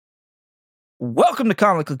Welcome to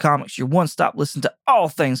Comically Comics, your one-stop listen to all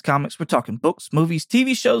things comics. We're talking books, movies,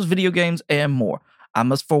 TV shows, video games, and more. I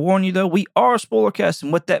must forewarn you, though, we are a spoilercast,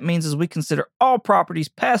 and what that means is we consider all properties,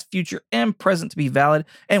 past, future, and present, to be valid,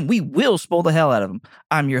 and we will spoil the hell out of them.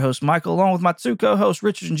 I'm your host, Michael, along with my two co-hosts,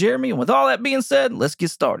 Richard and Jeremy, and with all that being said, let's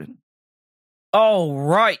get started. All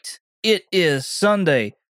right, it is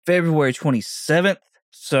Sunday, February 27th,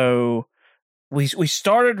 so we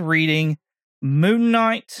started reading Moon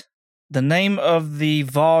Knight. The name of the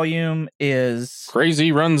volume is...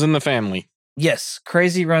 Crazy Runs in the Family. Yes,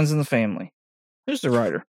 Crazy Runs in the Family. Who's the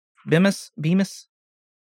writer? Bemis?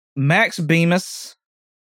 Max Bemis.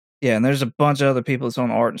 Yeah, and there's a bunch of other people that's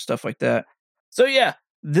on art and stuff like that. So yeah,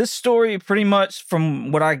 this story pretty much,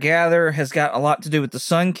 from what I gather, has got a lot to do with the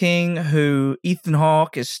Sun King, who Ethan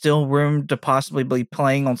Hawke is still rumored to possibly be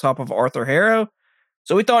playing on top of Arthur Harrow.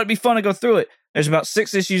 So we thought it'd be fun to go through it. There's about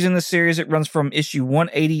 6 issues in the series. It runs from issue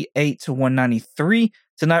 188 to 193.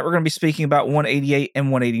 Tonight we're going to be speaking about 188 and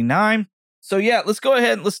 189. So yeah, let's go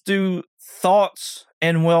ahead and let's do thoughts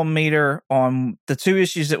and well meter on the 2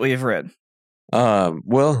 issues that we have read.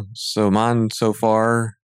 So mine so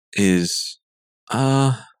far is,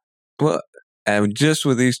 just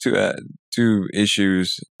with these two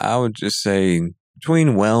issues, I would just say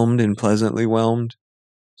between whelmed and pleasantly whelmed,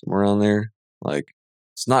 somewhere on there. Like,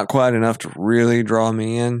 it's not quite enough to really draw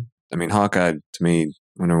me in. I mean, Hawkeye, to me,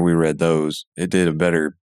 whenever we read those, it did a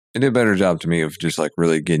better job to me of just like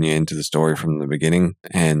really getting you into the story from the beginning.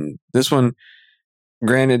 And this one,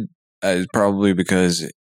 granted, is probably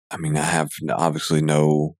because, I mean, I have obviously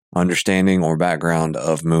no understanding or background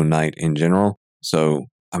of Moon Knight in general, so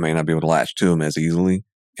I may not be able to latch to him as easily.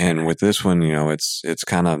 And with this one, you know, it's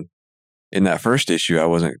kind of, in that first issue, I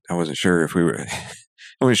wasn't sure if we were,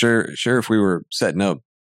 I wasn't sure if we were setting up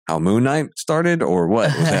how Moon Knight started or what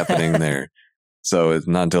was happening there. So it's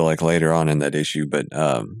not until like later on in that issue. But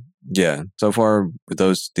yeah, so far with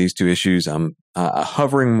these 2 issues, I'm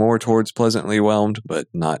hovering more towards pleasantly whelmed, but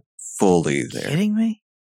not fully there. Kidding me?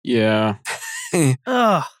 Yeah.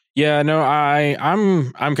 Ugh. Yeah, no,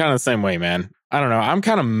 I'm kind of the same way, man. I don't know. I'm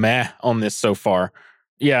kind of meh on this so far.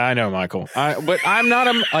 Yeah, I know, Michael. But I'm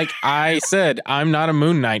not like I said, I'm not a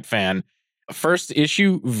Moon Knight fan. First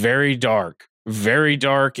issue, very dark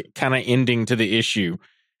kind of ending to the issue.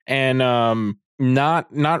 And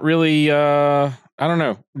not really, I don't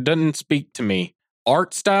know, doesn't speak to me.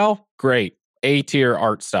 Art style, great. A-tier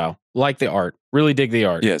art style. Like the art. Really dig the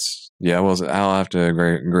art. Yes. Yeah, well, I'll have to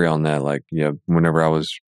agree on that. Like, yeah, whenever I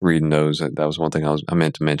was reading those, that was one thing I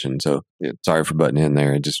meant to mention. So yeah, sorry for butting in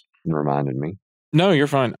there. It just reminded me. No, you're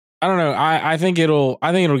fine. I don't know. I think it'll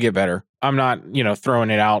get better. I'm not,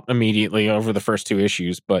 throwing it out immediately over the first 2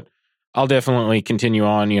 issues, but I'll definitely continue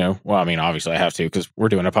on, well, I mean, obviously I have to because we're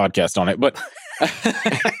doing a podcast on it, but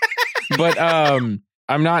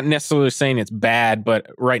I'm not necessarily saying it's bad,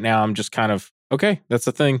 but right now I'm just kind of, okay, that's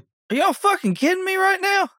the thing. Are y'all fucking kidding me right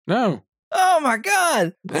now? No. Oh my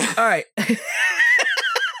God. All right.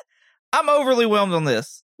 I'm overly whelmed on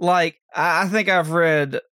this. Like, I think I've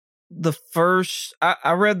read the first,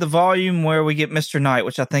 I read the volume where we get Mr. Knight,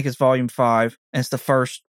 which I think is volume 5, and it's the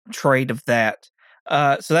first trade of that.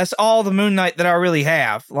 So that's all the Moon Knight that I really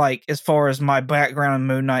have, like, as far as my background in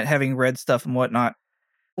Moon Knight, having read stuff and whatnot.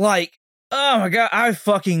 Like, oh my God, I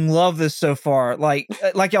fucking love this so far. Like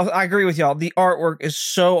y'all, I agree with y'all. The artwork is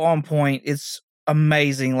so on point. It's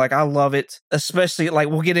amazing. Like, I love it, especially, like,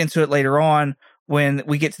 we'll get into it later on when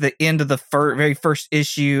we get to the end of the very first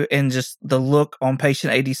issue and just the look on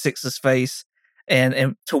Patient 86's face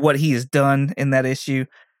and to what he has done in that issue.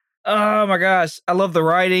 Oh my gosh. I love the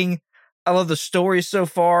writing. I love the story so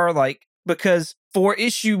far. Like, because for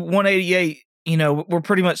issue 188, we're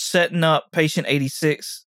pretty much setting up Patient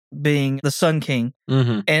 86 being the Sun King.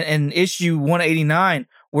 Mm-hmm. And issue 189,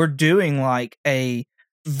 we're doing like a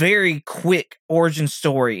very quick origin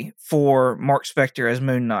story for Mark Spector as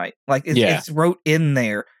Moon Knight. Like, it's wrote in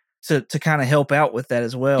there to kind of help out with that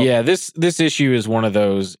as well. Yeah, this issue is one of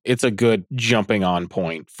those, it's a good jumping on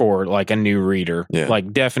point for like a new reader. Yeah.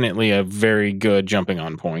 Like, definitely a very good jumping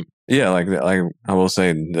on point. Yeah, like I will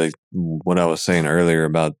say, like what I was saying earlier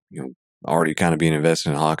about, already kind of being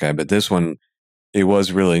invested in Hawkeye, but this one, it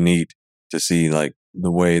was really neat to see like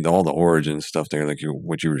the way all the origin stuff there, like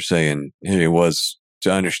what you were saying. It was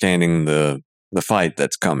to understanding the fight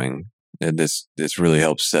that's coming. This really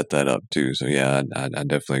helps set that up too. So yeah, I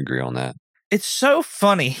definitely agree on that. It's so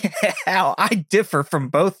funny how I differ from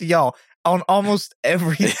both of y'all on almost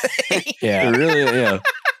everything. Yeah, it really, yeah,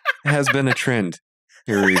 it has been a trend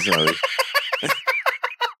here recently.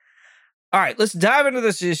 All right, let's dive into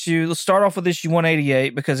this issue. Let's start off with issue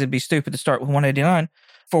 188 because it'd be stupid to start with 189.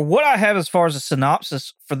 for what I have as far as a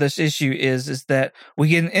synopsis for this issue is that we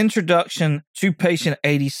get an introduction to patient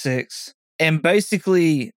 86 and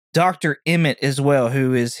basically Dr. Emmett as well,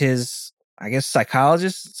 who is his, I guess,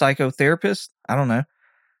 psychologist, psychotherapist. I don't know.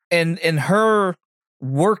 And her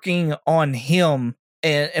working on him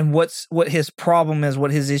and what his problem is,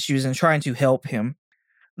 what his issue is, and trying to help him.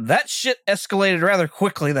 That shit escalated rather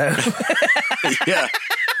quickly, though. Yeah,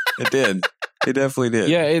 it did. It definitely did.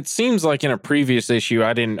 Yeah, it seems like in a previous issue,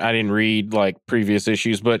 I didn't read like previous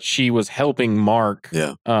issues, but she was helping Mark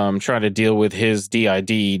try to deal with his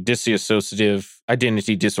DID, dissociative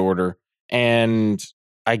identity disorder. And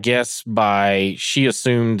I guess she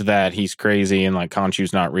assumed that he's crazy and like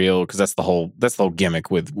Khonshu's not real, because that's the whole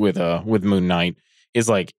gimmick with Moon Knight is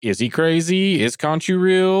like, is he crazy? Is Khonshu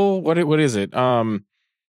real? What is it?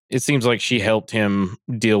 It seems like she helped him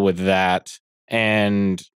deal with that.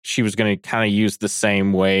 And she was going to kind of use the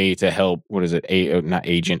same way to help, what is it? Not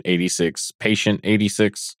Agent 86, Patient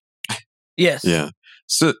 86. Yes. Yeah.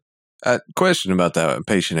 So, question about that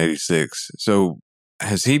Patient 86. So,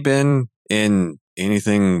 has he been in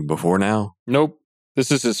anything before now? Nope.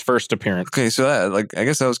 This is his first appearance. Okay, so I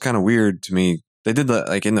guess that was kind of weird to me. They did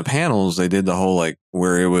in the panels, they did the whole like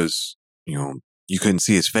where it was, you couldn't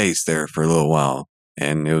see his face there for a little while.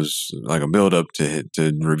 And it was like a build up to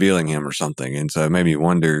revealing him or something. And so it made me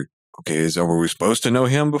wonder, okay, were we supposed to know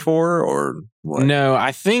him before or what? No,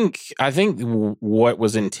 I think what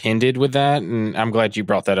was intended with that, and I'm glad you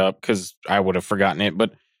brought that up because I would have forgotten it,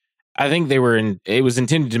 but I think it was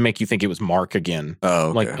intended to make you think it was Mark again. Oh,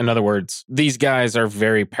 okay. Like, in other words, these guys are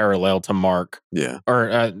very parallel to Mark. Yeah.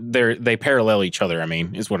 Or they parallel each other, I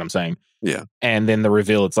mean, is what I'm saying. Yeah. And then the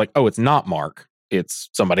reveal, it's like, oh, it's not Mark. It's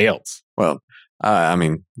somebody else. Well, I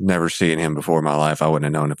mean, never seeing him before in my life, I wouldn't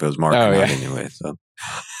have known if it was Mark or not anyway. So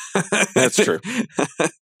that's true.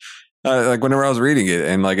 Like whenever I was reading it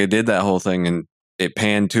and like it did that whole thing and it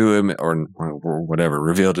panned to him or whatever,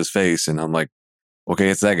 revealed his face. And I'm like, okay,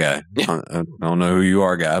 it's that guy. I don't know who you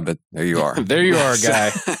are, guy, but there you are. There you are,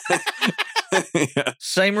 guy. Yeah.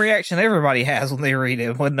 Same reaction everybody has when they read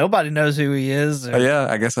it, when nobody knows who he is. Yeah,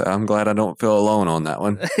 I guess I'm glad I don't feel alone on that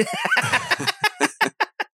one.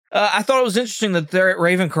 I thought it was interesting that they're at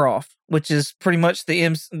Ravencroft, which is pretty much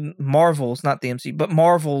the Marvel's, not the MC, but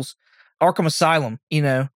Marvel's Arkham Asylum,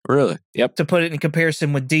 Really? Yep. To put it in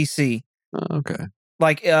comparison with DC. Oh, okay.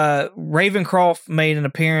 Like, Ravencroft made an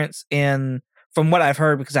appearance in, from what I've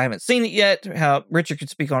heard, because I haven't seen it yet, how Richard could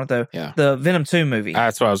speak on it, though, the Venom 2 movie.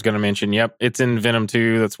 That's what I was going to mention. Yep. It's in Venom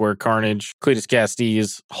 2. That's where Carnage, Cletus Cassidy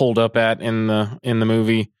is holed up at in the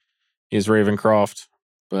movie, is Ravencroft.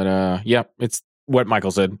 But, it's what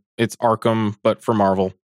Michael said. It's Arkham, but for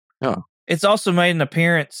Marvel. Oh. It's also made an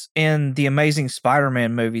appearance in the Amazing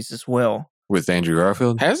Spider-Man movies as well. With Andrew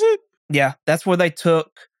Garfield? Has it? Yeah, that's where they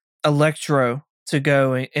took Electro to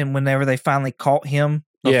go, and whenever they finally caught him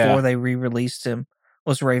before they re-released him,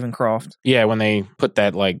 was Ravencroft. Yeah, when they put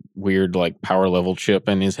that like weird like power level chip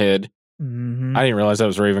in his head. Mm-hmm. I didn't realize that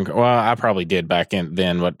was Ravencroft. Well, I probably did back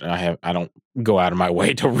then, but I don't go out of my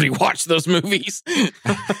way to rewatch those movies.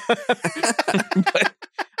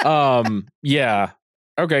 But, yeah.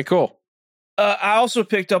 Okay, cool. I also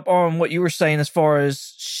picked up on what you were saying as far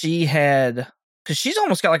as she had, because she's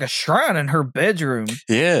almost got like a shrine in her bedroom.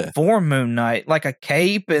 Yeah. For Moon Knight, like a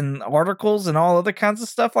cape and articles and all other kinds of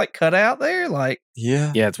stuff like cut out there. Like,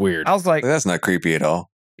 yeah, it's weird. I was like, that's not creepy at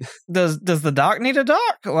all. Does the doc need a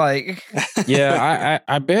doc? Like, yeah,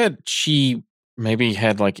 I bet she maybe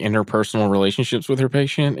had like interpersonal relationships with her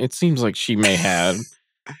patient. It seems like she may have.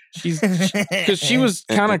 Because she was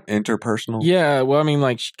kind of interpersonal. Yeah, well, I mean,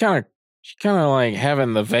 like she kind of like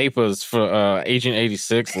having the vapors for Agent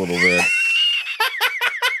 86 a little bit.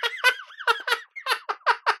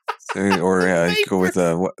 Or go with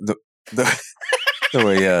the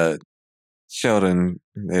way Sheldon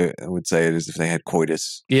would say it is if they had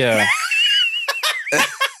coitus. Yeah.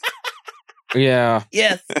 Yeah.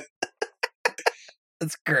 Yes.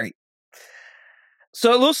 That's great.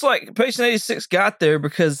 So it looks like Patient 86 got there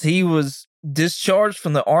because he was discharged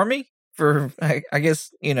from the army for, I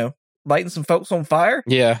guess, lighting some folks on fire.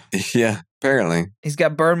 Yeah. Yeah, apparently. He's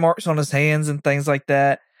got burn marks on his hands and things like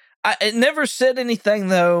that. It never said anything,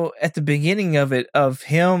 though, at the beginning of it, of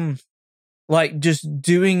him, like, just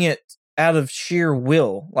doing it out of sheer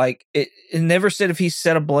will. Like, it never said if he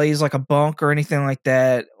set ablaze, like, a bunk or anything like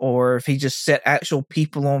that, or if he just set actual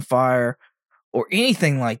people on fire, or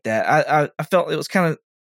anything like that. I felt it was kind of,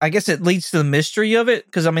 I guess it leads to the mystery of it,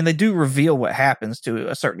 because, I mean, they do reveal what happens to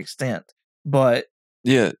a certain extent, but...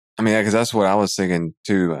 Yeah, I mean, because that's what I was thinking,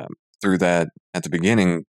 too, through that, at the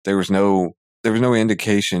beginning, there was no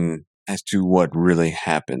indication as to what really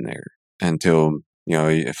happened there until,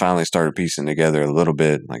 he finally started piecing together a little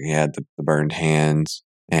bit. Like, he had the burned hands,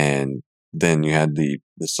 and then you had the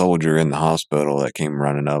soldier in the hospital that came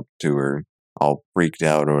running up to her all freaked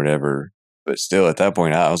out or whatever. But still, at that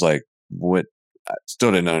point, I was like, what? I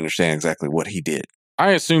still didn't understand exactly what he did.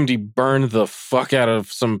 I assumed he burned the fuck out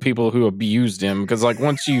of some people who abused him, because like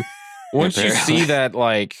once you see that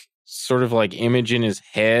like sort of like image in his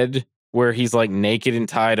head where he's like naked and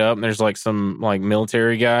tied up, and there's like some like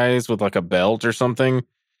military guys with like a belt or something,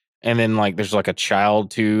 and then like there's like a child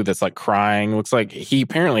too that's like crying. Looks like he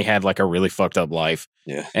apparently had like a really fucked up life.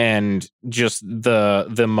 Yeah. And just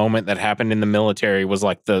the moment that happened in the military was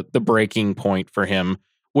like the breaking point for him,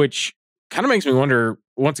 which kind of makes me wonder.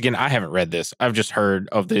 Once again, I haven't read this. I've just heard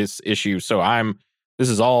of this issue. So this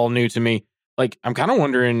is all new to me. Like, I'm kind of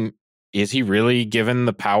wondering, is he really given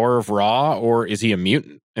the power of Ra, or is he a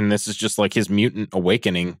mutant? And this is just like his mutant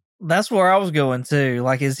awakening. That's where I was going too.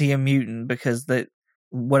 Like, is he a mutant? Because the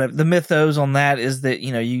mythos on that is that,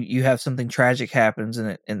 you have something tragic happens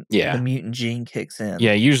and the mutant gene kicks in.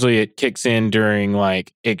 Yeah, usually it kicks in during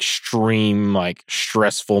like extreme, like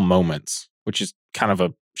stressful moments, which is kind of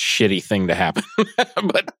a shitty thing to happen.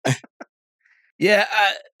 But yeah,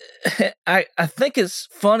 I think it's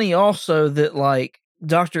funny also that like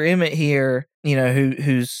Dr. Emmett here,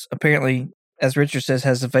 who's apparently, as Richard says,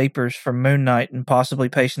 has the vapors from Moon Knight and possibly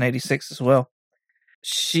Patient 86 as well.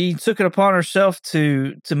 She took it upon herself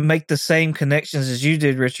to make the same connections as you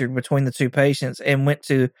did, Richard, between the two patients, and went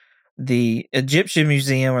to the Egyptian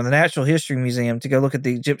Museum or the Natural History Museum to go look at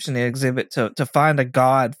the Egyptian exhibit to find a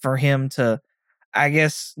god for him to, I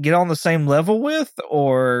guess, get on the same level with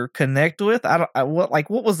or connect with.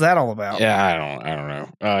 What was that all about? Yeah, I don't know.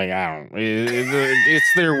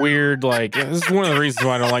 It's their weird, like, this is one of the reasons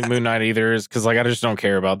why I don't like Moon Knight either, is because like I just don't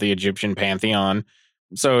care about the Egyptian pantheon.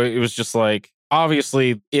 So it was just like,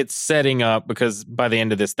 obviously it's setting up, because by the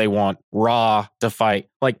end of this they want Ra to fight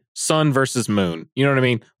like sun versus moon. You know what I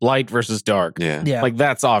mean? Light versus dark. Yeah. Like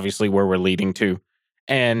that's obviously where we're leading to.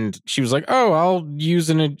 And she was like, oh, I'll use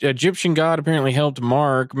an Egyptian god. Apparently helped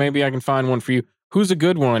Mark. Maybe I can find one for you. Who's a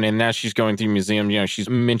good one? And now she's going through the museum. She's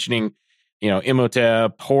mentioning,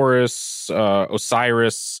 Imhotep, Horus,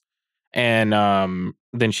 Osiris. And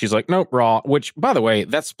then she's like, nope, Ra. Which, by the way,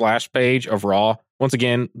 that splash page of Ra, once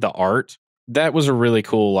again, the art, that was a really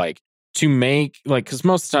cool, like, to make, like, because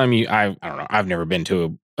most of the time I don't know, I've never been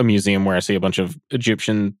to a museum where I see a bunch of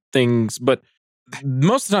Egyptian things, but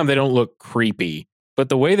most of the time they don't look creepy. But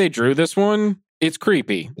the way they drew this one, it's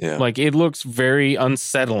creepy. Yeah. Like, it looks very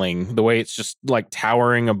unsettling, the way it's just like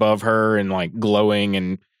towering above her and like glowing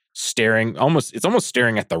and staring, it's almost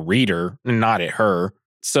staring at the reader and not at her.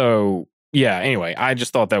 So yeah, anyway, I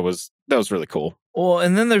just thought that was really cool. Well,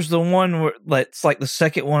 and then there's the one where it's like the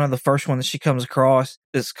second one of the first one that she comes across.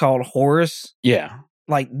 It's called Horus. Yeah.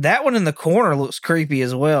 Like, that one in the corner looks creepy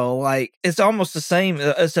as well. Like, it's almost the same.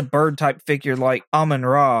 It's a bird type figure like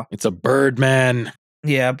Amun-Ra. It's a bird man.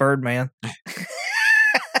 Yeah, Birdman.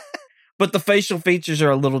 But the facial features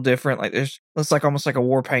are a little different. Like, looks like almost like a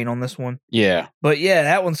war paint on this one. Yeah. But yeah,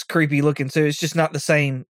 that one's creepy looking too. It's just not the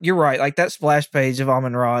same. You're right. Like, that splash page of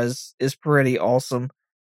Amun-Ra is pretty awesome.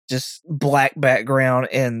 Just black background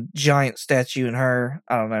and giant statue in her.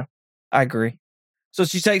 I don't know. I agree. So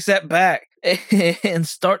she takes that back and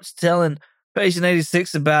starts telling Patient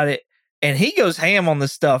 86 about it. And he goes ham on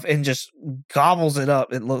this stuff and just gobbles it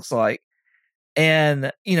up, it looks like.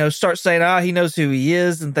 And, starts saying, he knows who he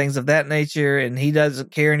is and things of that nature. And he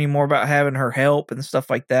doesn't care anymore about having her help and stuff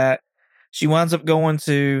like that. She winds up going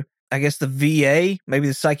to, I guess, the VA, maybe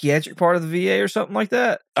the psychiatric part of the VA or something like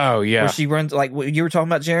that. Oh, yeah. Where she runs, like what you were talking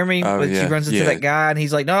about, Jeremy. Oh, She runs into that guy and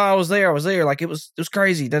he's like, no, I was there. Like, it was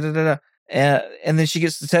crazy. Da, da, da, da. And then she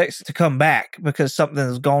gets the text to come back because something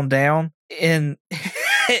has gone down in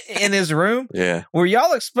his room. Yeah. Were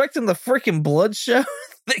y'all expecting the freaking blood show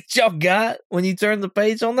that y'all got when you turned the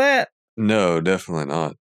page on that? No, definitely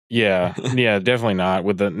not. Yeah, definitely not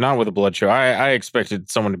with the blood show. I expected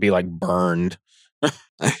someone to be like burned.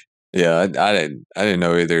 Yeah, I didn't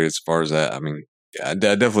know either. As far as that, I mean, I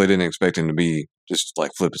definitely didn't expect him to be just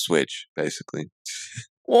like flip a switch, basically.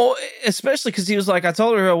 Well, especially because he was like, I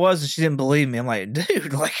told her who I was, and she didn't believe me. I'm like,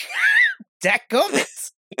 dude, like,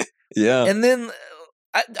 dadgummit. Yeah. And then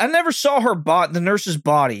I never saw the nurse's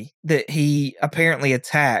body that he apparently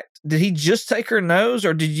attacked. Did he just take her nose,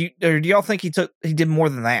 or do y'all think he did more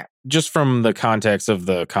than that? Just from the context of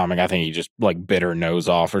the comic, I think he just like bit her nose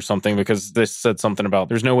off or something, because this said something about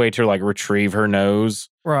there's no way to like retrieve her nose.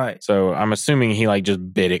 Right. So I'm assuming he like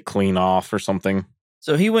just bit it clean off or something.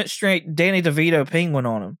 So he went straight Danny DeVito penguin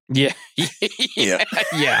on him. Yeah. Yeah.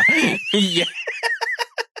 Yeah. Yeah.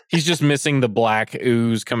 He's just missing the black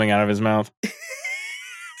ooze coming out of his mouth.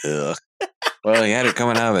 Ugh. Well, he had it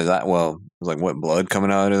coming out of his eye. Well, it was like what, blood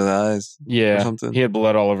coming out of his eyes? Yeah. Or something? He had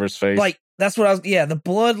blood all over his face. Like, that's what I was, the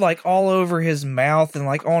blood like all over his mouth and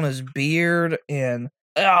like on his beard. And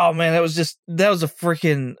oh man, that was a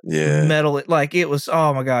freaking Yeah. metal. Like it was,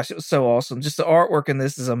 oh my gosh, it was so awesome. Just the artwork in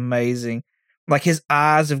this is amazing. Like his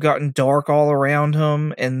eyes have gotten dark all around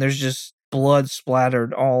him and there's just blood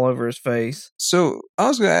splattered all over his face. So I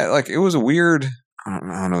was gonna like, it was a weird, I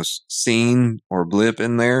don't know, scene or blip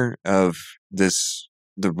in there of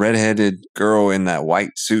the redheaded girl in that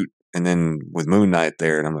white suit, and then with Moon Knight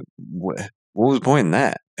there, and I'm like, what was the point in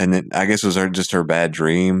that? And then I guess it was just her bad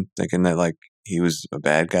dream, thinking that like he was a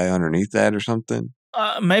bad guy underneath that or something.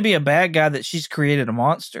 Maybe a bad guy that she's created a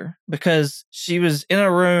monster, because she was in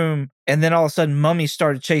a room and then all of a sudden mummies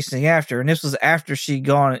started chasing after her. And this was after she'd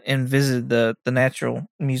gone and visited the Natural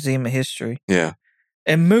Museum of History. Yeah.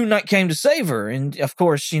 And Moon Knight came to save her. And of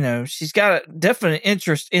course, she's got a definite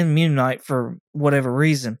interest in Moon Knight for whatever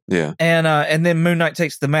reason. Yeah. And then Moon Knight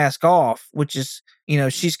takes the mask off, which is,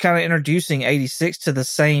 she's kind of introducing 86 to the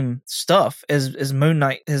same stuff as Moon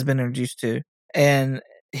Knight has been introduced to. And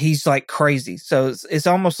he's like crazy. So it's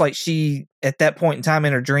almost like she, at that point in time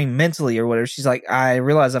in her dream mentally or whatever, she's like, I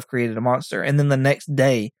realize I've created a monster. And then the next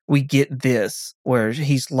day we get this where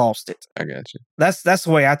he's lost it. I got you. That's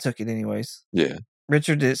the way I took it anyways. Yeah.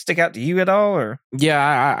 Richard, did it stick out to you at all? Or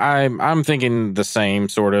yeah, I'm thinking the same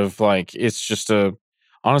sort of, like, it's just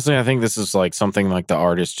honestly, I think this is like something like the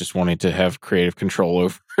artist just wanted to have creative control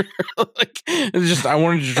over. Like, it's just, I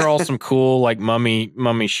wanted to draw some cool like mummy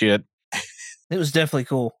shit. it was definitely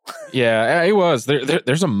cool. Yeah, it was.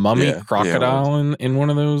 There's a mummy Yeah, crocodile in one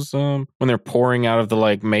of those when they're pouring out of the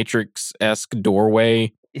like Matrix-esque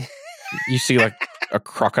doorway. You see like a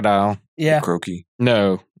crocodile. Yeah. Croaky.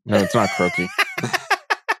 No, it's not Croaky.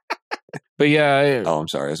 But yeah. Oh, I'm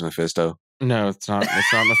sorry. It's Mephisto. No, it's not.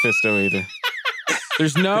 It's not Mephisto either.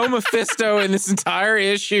 There's no Mephisto in this entire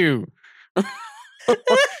issue.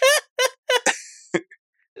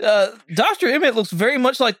 Dr. Emmett looks very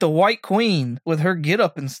much like the White Queen with her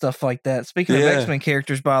getup and stuff like that. Speaking of X-Men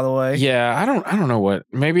characters, by the way. Yeah, I don't know what.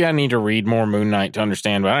 Maybe I need to read more Moon Knight to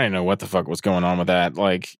understand, but I didn't know what the fuck was going on with that.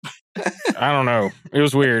 Like, I don't know. It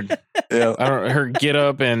was weird. Yeah. Her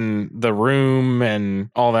getup and the room and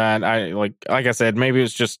all that. Like I said, maybe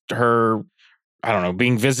it's just her, I don't know,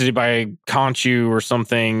 being visited by Khonshu or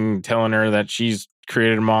something, telling her that she's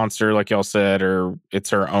created a monster, like y'all said, or it's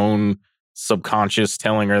her own subconscious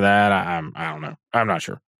telling her that. I don't know. I'm not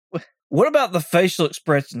sure. What about the facial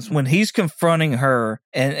expressions when he's confronting her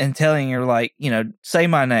and telling her, like, say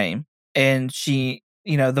my name, and she,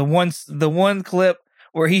 the one clip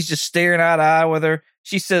where he's just staring eye to eye with her,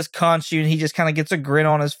 she says Khonshu, and he just kind of gets a grin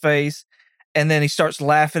on his face, and then he starts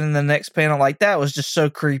laughing in the next panel. Like, that was just so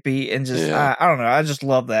creepy, and just I don't know, I just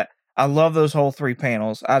love that. I love those whole 3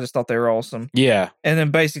 panels. I just thought they were awesome. Yeah. And then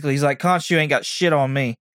basically he's like, Khonshu ain't got shit on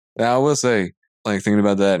me. Now, I will say, like, thinking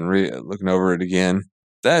about that and looking over it again,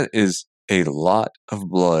 that is a lot of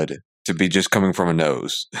blood to be just coming from a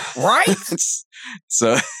nose. Right?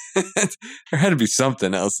 So there had to be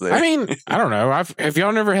something else there. I mean, I don't know. Have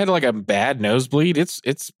y'all never had like a bad nosebleed? It's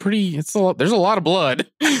a lot. There's a lot of blood.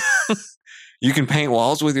 You can paint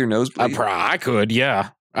walls with your nosebleed? I could, yeah.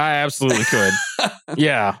 I absolutely could.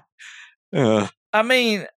 Yeah. I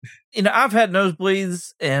mean, I've had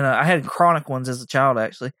nosebleeds, and I had chronic ones as a child,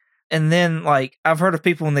 actually. And then, like, I've heard of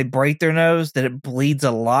people when they break their nose that it bleeds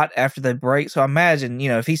a lot after they break. So I imagine,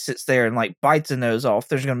 if he sits there and, like, bites a nose off,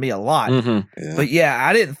 there's going to be a lot. Mm-hmm. Yeah. But yeah,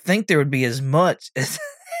 I didn't think there would be as much as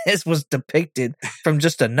was depicted from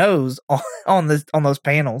just a nose on those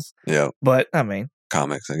panels. Yeah. But, I mean,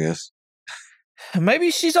 comics, I guess. Maybe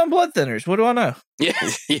she's on blood thinners. What do I know?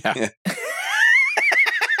 Yeah.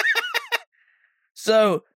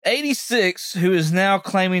 So, 86, who is now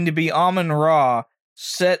claiming to be Amun-Ra,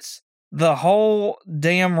 sets the whole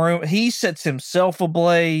damn room. He sets himself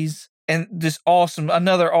ablaze, and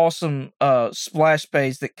another awesome splash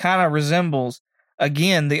page that kind of resembles,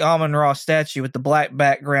 again, the Amun-Ra statue with the black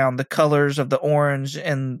background, the colors of the orange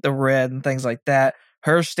and the red and things like that.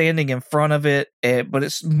 Her standing in front of it, but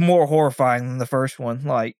it's more horrifying than the first one.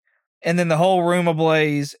 Like, and then the whole room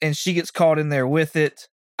ablaze, and she gets caught in there with it.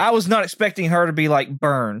 I was not expecting her to be like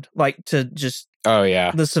burned, like to just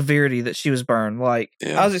the severity that she was burned. Like,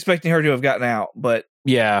 yeah. I was expecting her to have gotten out, but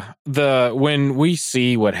Yeah, when we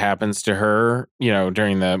see what happens to her,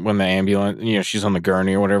 during when the ambulance, she's on the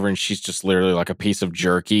gurney or whatever, and she's just literally like a piece of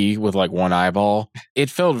jerky with like one eyeball. It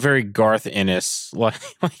felt very Garth Ennis, like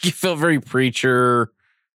it felt very Preacher,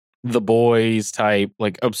 The Boys type,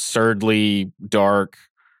 like absurdly dark.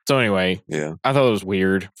 So anyway, Yeah. I thought it was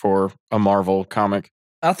weird for a Marvel comic.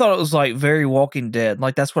 I thought it was like very Walking Dead.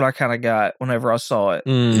 Like that's what I kind of got whenever I saw it.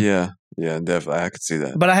 Yeah, definitely. I could see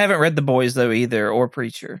that. But I haven't read The Boys though either, or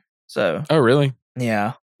Preacher. So Oh, really?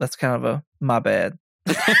 yeah, that's kind of my bad.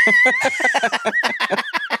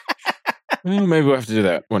 Well, maybe we'll have to do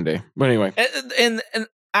that one day. But anyway. And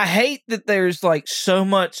I hate that there's like so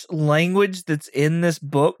much language that's in this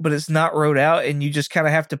book, but it's not wrote out, and you just kind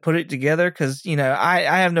of have to put it together because, I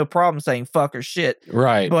have no problem saying fuck or shit.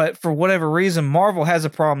 Right. But for whatever reason, Marvel has a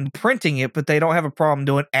problem printing it, but they don't have a problem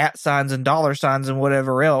doing @ signs and $signs and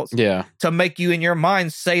whatever else. Yeah. To make you in your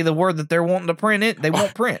mind say the word that they're wanting to print it, they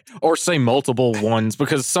won't print. Or say multiple ones,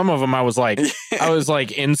 because some of them I was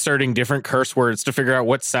like inserting different curse words to figure out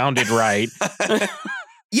what sounded right.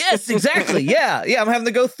 Yes, exactly. Yeah. I'm having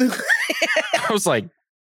to go through. I was like,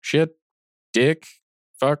 shit, dick,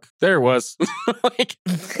 fuck. There it was. Like,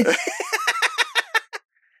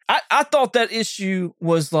 I thought that issue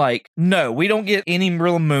was like, no, we don't get any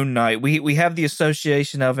real Moon Knight. We have the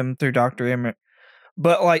association of him through Dr. Emmett.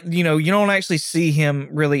 But like, you don't actually see him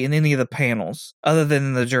really in any of the panels other than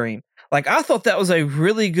in the dream. Like, I thought that was a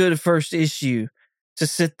really good first issue to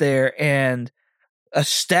sit there and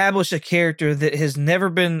establish a character that has never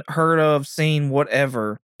been heard of, seen,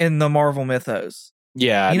 whatever in the Marvel mythos.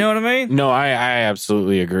 Yeah. You know what I mean? No, I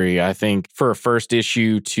absolutely agree. I think for a first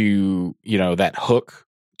issue to, that hook,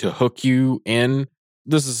 to hook you in,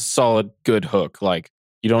 this is a solid, good hook. Like,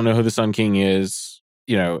 you don't know who the Sun King is,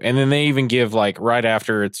 and then they even give like right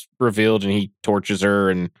after it's revealed and he torches her,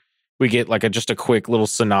 and we get like just a quick little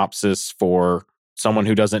synopsis for someone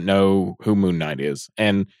who doesn't know who Moon Knight is.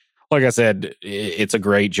 And like I said, it's a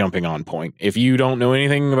great jumping on point. If you don't know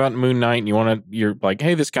anything about Moon Knight and you're like,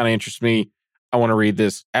 hey, this kind of interests me, I want to read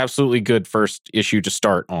this. Absolutely good first issue to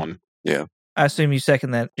start on. Yeah. I assume you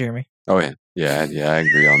second that, Jeremy. Oh yeah. Yeah, I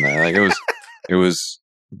agree on that. Like it was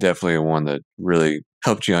definitely one that really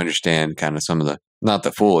helped you understand kind of some of not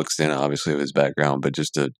the full extent obviously of his background, but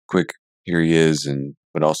just a quick here he is,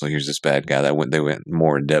 but also here's this bad guy they went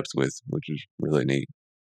more in depth with, which is really neat.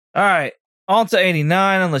 All right. On to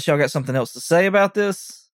 89, unless y'all got something else to say about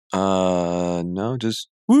this. No, just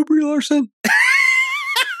woo, Brie Larson.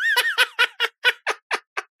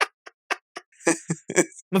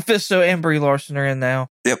 Mephisto and Brie Larson are in now.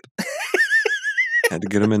 Yep. Had to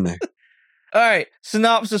get them in there. All right,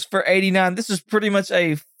 synopsis for 89. This is pretty much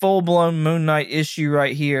a full-blown Moon Knight issue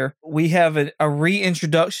right here. We have a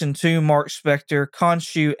reintroduction to Mark Spector,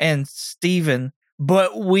 Khonshu, and Steven,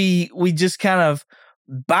 but we just kind of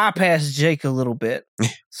bypass Jake a little bit.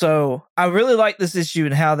 So I really like this issue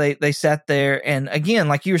and how they sat there. And again,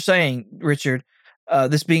 like you were saying, Richard,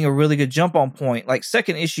 this being a really good jump on point, like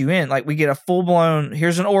second issue in, like we get a full blown,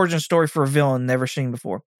 here's an origin story for a villain never seen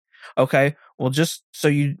before. Okay. Well, just so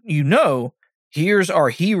you know, here's our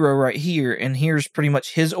hero right here. And here's pretty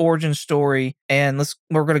much his origin story. And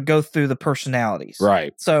we're going to go through the personalities.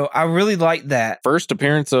 Right. So I really like that. First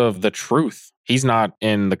appearance of the Truth. He's not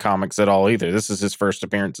in the comics at all either. This is his first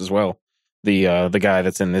appearance as well. The guy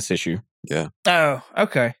that's in this issue. Yeah. Oh,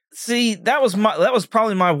 okay. See, that was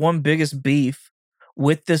probably my one biggest beef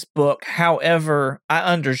with this book. However, I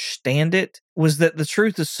understand it, was that the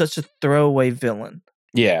Truth is such a throwaway villain.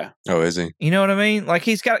 Yeah. Oh, is he? You know what I mean? Like,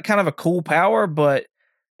 he's got kind of a cool power, but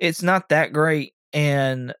it's not that great.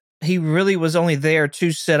 And he really was only there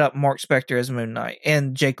to set up Mark Spector as Moon Knight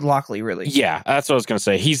and Jake Lockley, really. Yeah, that's what I was going to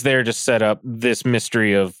say. He's there to set up this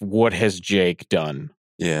mystery of what has Jake done.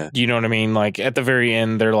 Yeah. Do you know what I mean? Like, at the very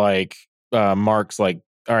end, they're like, Mark's like,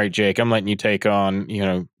 all right, Jake, I'm letting you take on,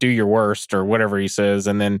 do your worst or whatever he says.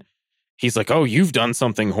 And then he's like, oh, you've done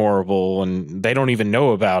something horrible and they don't even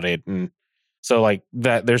know about it. And so like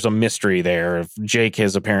that, there's a mystery there. If Jake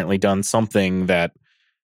has apparently done something that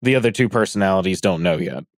the other two personalities don't know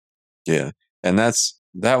yet. Yeah. And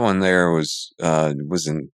that one there was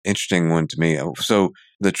an interesting one to me. So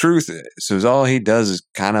the Truth, so all he does is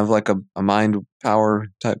kind of like a mind power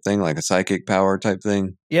type thing, like a psychic power type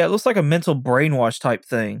thing. Yeah, it looks like a mental brainwash type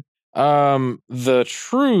thing. The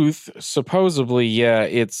Truth, supposedly, yeah,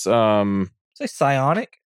 it's Say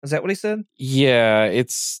psionic? Is that what he said? Yeah,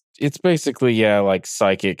 it's basically, yeah, like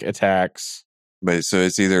psychic attacks. But so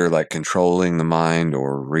it's either like controlling the mind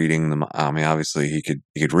or reading the mind. I mean, obviously he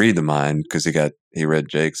could read the mind because he read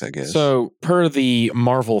Jake's, I guess. So per the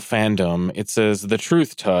Marvel fandom, it says the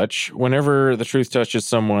truth touch. Whenever the truth touches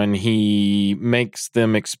someone, he makes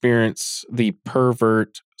them experience the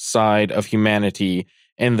pervert side of humanity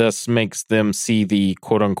and thus makes them see the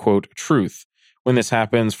quote unquote truth. When this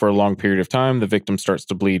happens for a long period of time, the victim starts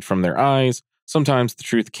to bleed from their eyes. Sometimes the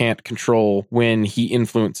truth can't control when he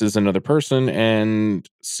influences another person, and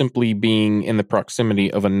simply being in the proximity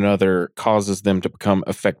of another causes them to become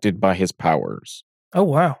affected by his powers. Oh,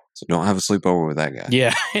 wow. So don't have a sleepover with that guy.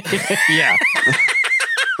 Yeah. Yeah.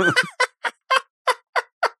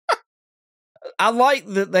 I like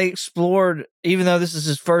that they explored, even though this is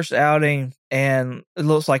his first outing and it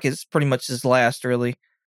looks like it's pretty much his last, really,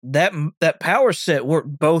 that power set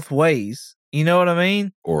worked both ways. You know what I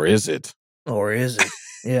mean? Or is it? Or is it?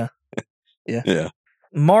 Yeah. Yeah. Yeah.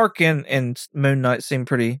 Mark and Moon Knight seemed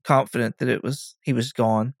pretty confident that he was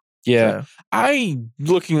gone. Yeah. So.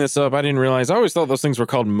 Looking this up, I didn't realize. I always thought those things were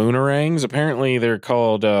called moonarangs. Apparently they're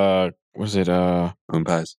called, was it, moon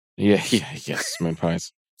pies? Yeah, yes, moon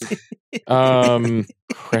pies. What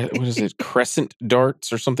is it? Crescent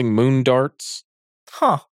darts or something? Moon darts?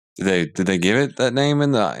 Huh. Did they give it that name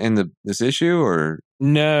in this issue or?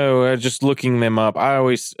 No, just looking them up. I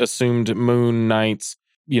always assumed Moon Knight's,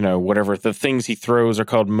 whatever the things he throws are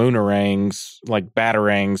called moonarangs, like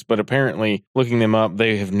batarangs. But apparently, looking them up,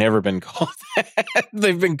 they have never been called that.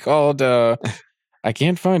 They've been called. I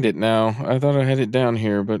can't find it now. I thought I had it down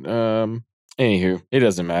here, but anywho, it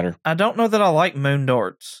doesn't matter. I don't know that I like moon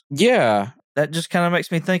darts. Yeah. That just kind of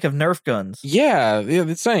makes me think of Nerf guns. Yeah,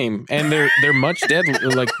 the same. And they're much deadly.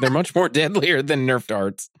 Like they're much more deadlier than Nerf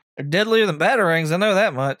darts. They're deadlier than batarangs. I know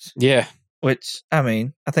that much. Yeah. Which, I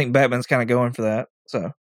mean, I think Batman's kind of going for that.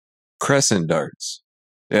 So crescent darts.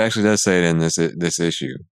 It actually does say it in this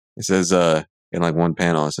issue. It says in like one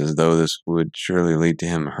panel, it says, though this would surely lead to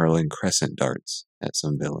him hurling crescent darts at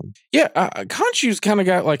some villain. Yeah, Khonshu's kind of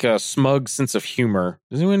got like a smug sense of humor.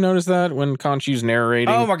 Does anyone notice that when Khonshu's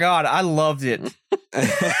narrating? Oh my God, I loved it.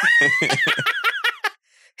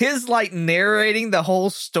 His like narrating the whole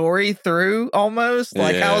story through almost.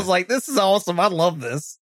 Like I was like, this is awesome. I love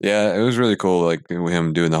this. Yeah, it was really cool, like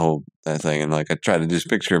him doing that thing. And like I tried to just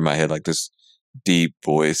picture in my head like this deep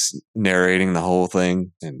voice narrating the whole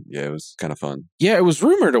thing, and yeah, it was kind of fun. Yeah, it was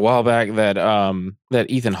rumored a while back that that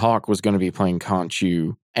Ethan Hawke was going to be playing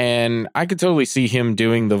Khonshu, and I could totally see him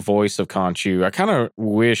doing the voice of Khonshu. I kind of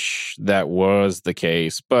wish that was the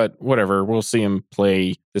case, but whatever. We'll see him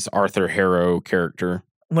play this Arthur Harrow character.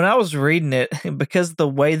 When I was reading it, because the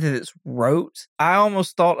way that it's wrote, I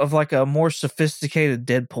almost thought of like a more sophisticated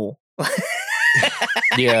Deadpool.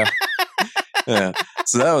 Yeah.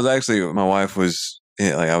 So that was actually, my wife was,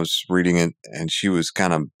 like I was reading it and she was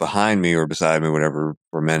kind of behind me or beside me, whatever,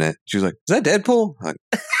 for a minute. She was like, is that Deadpool? I'm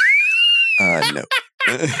like, no.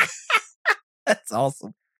 That's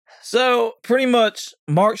awesome. So pretty much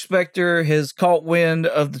Mark Spector has caught wind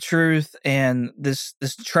of the truth, and this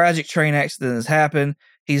tragic train accident has happened.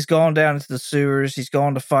 He's gone down into the sewers. He's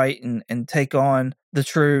gone to fight and take on the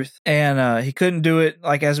truth. And he couldn't do it,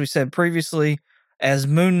 like as we said previously, as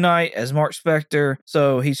Moon Knight, as Mark Spector.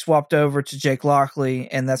 So he swapped over to Jake Lockley,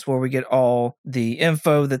 and that's where we get all the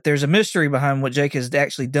info that there's a mystery behind what Jake has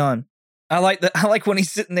actually done. I like when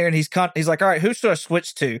he's sitting there and he's like, all right, who should I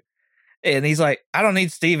switch to? And he's like, I don't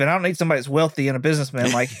need Steven. I don't need somebody that's wealthy and a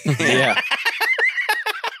businessman. Like, yeah.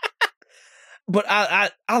 But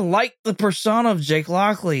I like the persona of Jake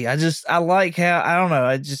Lockley. I like how, I don't know.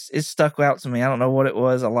 It stuck out to me. I don't know what it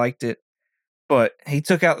was. I liked it. But he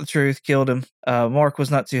took out the truth, killed him. Mark was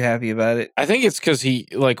not too happy about it. I think it's because he,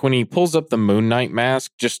 like, when he pulls up the Moon Knight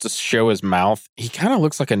mask just to show his mouth, he kind of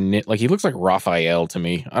looks like he looks like Raphael to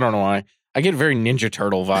me. I don't know why. I get a very Ninja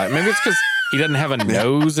Turtle vibe. Maybe it's because he doesn't have a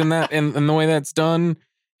nose in the way that's done,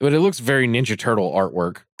 but it looks very Ninja Turtle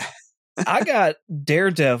artwork. I got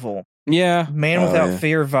Daredevil. Yeah. Man Without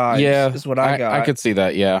Fear vibes is what I got. I could see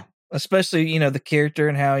that, yeah. Especially, the character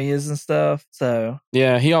and how he is and stuff. So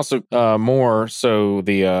yeah, he also more so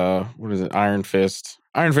the what is it, Iron Fist.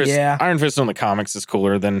 Iron Fist on the comics is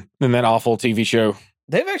cooler than that awful TV show.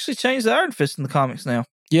 They've actually changed the Iron Fist in the comics now.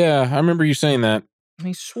 Yeah, I remember you saying that.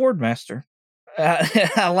 He's Swordmaster.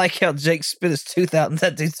 I like how Jake spit his tooth out in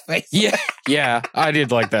that dude's face. Yeah, I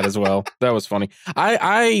did like that as well. That was funny.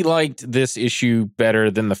 I liked this issue better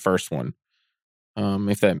than the first one.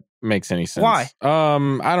 If that makes any sense. Why?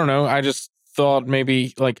 I don't know. I just thought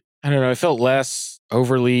maybe, like, I don't know, it felt less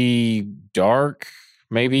overly dark.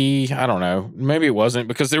 Maybe, I don't know. Maybe it wasn't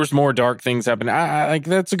because there was more dark things happening. Like,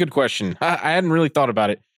 that's a good question. I hadn't really thought about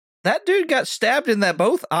it. That dude got stabbed in that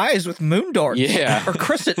both eyes with moon darts. Yeah. Or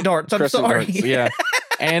crescent darts. I'm Crescent sorry. darts, yeah.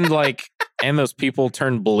 And those people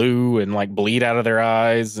turn blue and like bleed out of their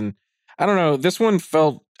eyes. And I don't know. This one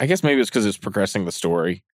felt, I guess maybe it's because it's progressing the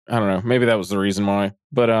story. I don't know. Maybe that was the reason why.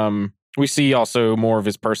 But we see also more of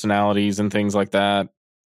his personalities and things like that.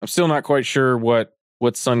 I'm still not quite sure what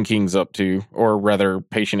Sun King's up to, or rather,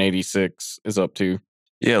 Patient 86 is up to.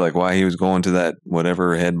 Yeah, like why he was going to that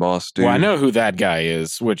whatever head boss dude. Well, I know who that guy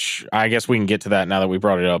is, which I guess we can get to that now that we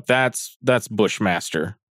brought it up. That's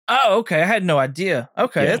Bushmaster. Oh, okay. I had no idea.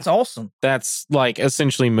 Okay, Yeah. that's awesome. That's like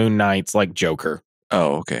essentially Moon Knight's like Joker.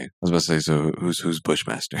 Oh, okay. I was about to say, so who's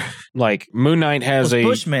Bushmaster? Like Moon Knight has It's a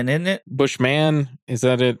Bushman, isn't it? Bushman. Is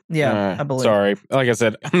that it? Yeah, I believe. Sorry, like I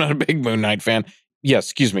said, I'm not a big Moon Knight fan. Yes,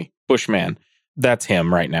 excuse me, Bushman. That's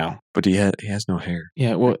him right now. But he has no hair.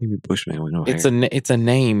 Yeah, well, He be Bushman with no it's hair. it's a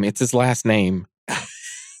name. It's his last name.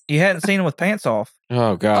 You hadn't seen him with pants off.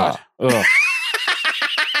 Oh God. Ugh.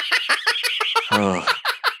 Oh.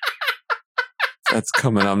 That's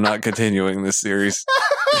coming. I'm not continuing this series.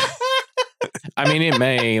 I mean, it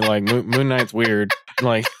may like Moon Knight's weird.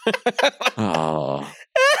 Like, Oh.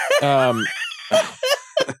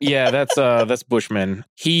 yeah, that's Bushman.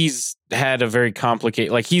 He's had a very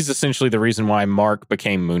complicated, like he's essentially the reason why Mark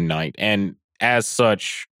became Moon Knight, and as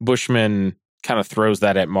such, Bushman kind of throws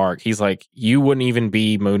that at Mark. He's like, you wouldn't even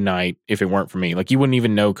be Moon Knight if it weren't for me. Like, you wouldn't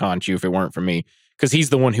even know Khonshu if it weren't for me, because he's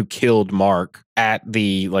the one who killed Mark at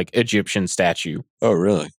the like Egyptian statue. Oh,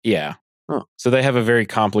 really? Yeah. Huh. So they have a very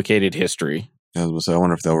complicated history. I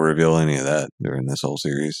wonder if they'll reveal any of that during this whole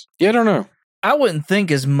series. Yeah, I don't know. I wouldn't think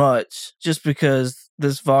as much, just because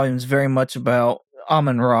this volume is very much about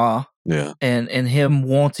Amun-Ra Yeah. and him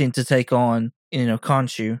wanting to take on,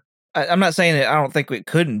 Khonshu. I'm not saying that I don't think it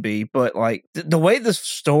couldn't be, but like the way this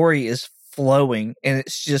story is flowing, and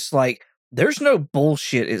it's just like there's no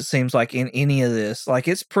bullshit. It seems like in any of this, like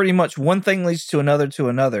it's pretty much one thing leads to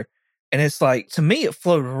another, and it's like to me it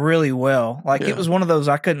flowed really well. Like Yeah. it was one of those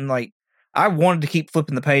I couldn't like. I wanted to keep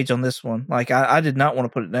flipping the page on this one. Like I did not want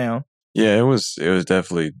to put it down. Yeah, it was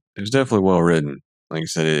definitely well written. Like I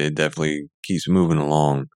said, it definitely keeps moving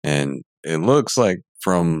along, and it looks like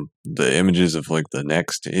from the images of like the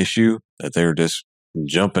next issue that they're just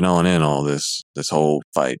jumping on in all this whole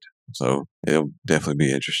fight. So it'll definitely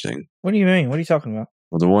be interesting. What do you mean? What are you talking about?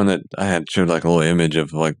 Well, the one that I had showed like a little image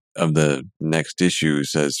of the next issue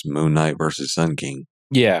says Moon Knight versus Sun King.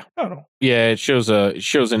 Yeah. Oh, Yeah, it shows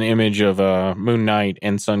an image of Moon Knight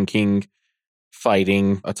and Sun King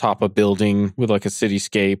fighting atop a building with like a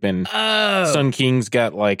cityscape, and Sun King's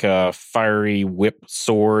got like a fiery whip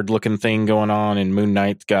sword looking thing going on, and Moon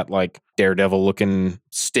Knight's got like Daredevil looking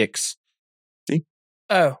sticks.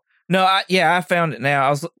 Oh no! I found it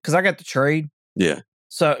now. Because I got the trade. Yeah.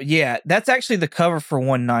 So yeah, that's actually the cover for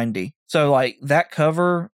 190. So like that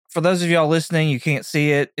cover, for those of y'all listening, you can't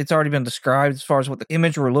see it. It's already been described as far as what the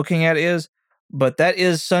image we're looking at is. But that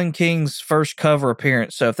is Sun King's first cover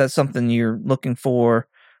appearance. So if that's something you're looking for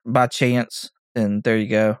by chance, then there you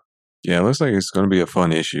go. Yeah, it looks like it's going to be a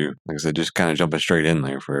fun issue. Like I said, just kind of jumping straight in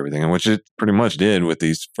there for everything, and which it pretty much did with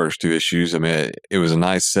these first two issues. I mean, it was a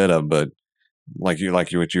nice setup, but like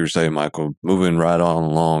what you were saying, Michael, moving right on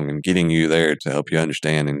along and getting you there to help you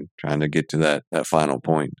understand and trying to get to that final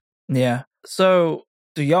point. Yeah. So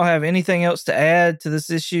do y'all have anything else to add to this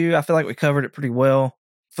issue? I feel like we covered it pretty well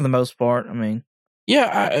for the most part. I mean,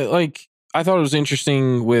 Yeah, I thought it was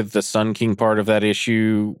interesting with the Sun King part of that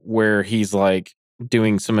issue where he's like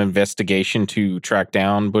doing some investigation to track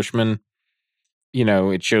down Bushman. You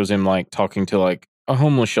know, it shows him like talking to like a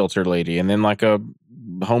homeless shelter lady, and then like a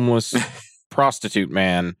homeless prostitute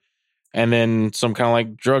man, and then some kind of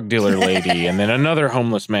like drug dealer lady, and then another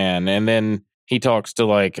homeless man, and then he talks to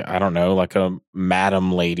like, I don't know, like a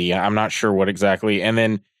madam lady. I'm not sure what exactly. And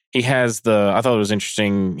then he has I thought it was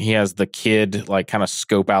interesting, he has the kid like kind of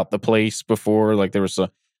scope out the place before, like there was a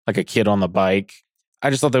kid on the bike. I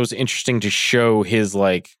just thought that was interesting to show his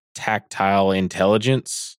like tactile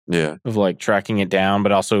intelligence Yeah. of like tracking it down,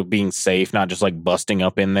 but also being safe, not just like busting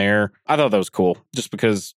up in there. I thought that was cool, just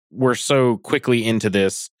because we're so quickly into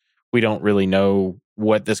this, we don't really know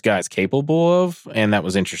what this guy's capable of, and that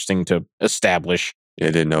was interesting to establish. Yeah,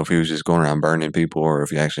 I didn't know if he was just going around burning people or if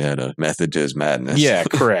he actually had a method to his madness. Yeah,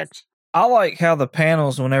 correct. I like how the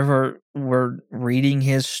panels, whenever we're reading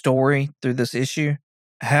his story through this issue,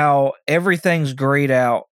 how everything's grayed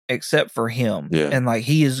out except for him. Yeah. And like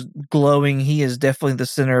he is glowing. He is definitely the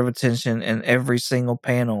center of attention in every single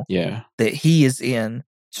panel Yeah. that he is in,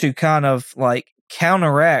 to kind of like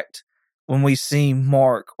counteract when we see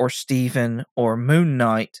Mark or Stephen or Moon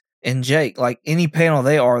Knight and Jake. Like any panel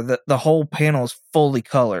they are, the whole panel is fully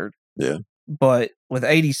colored. Yeah. But with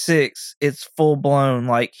 86, it's full blown.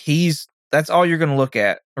 Like that's all you're going to look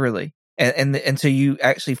at, really, and until you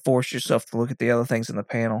actually force yourself to look at the other things in the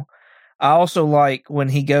panel. I also like when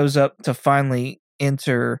he goes up to finally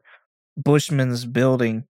enter Bushman's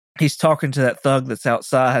building. He's talking to that thug that's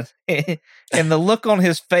outside, and the look on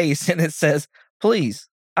his face, and it says, "Please,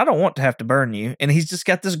 I don't want to have to burn you." And he's just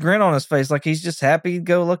got this grin on his face, like he's just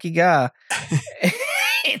happy-go-lucky guy.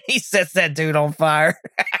 And he sets that dude on fire.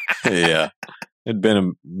 Yeah. It'd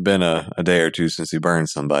been a day or two since he burned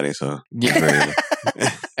somebody, so Yeah.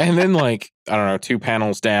 And then, like, I don't know, 2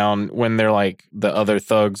 panels down, when they're like, the other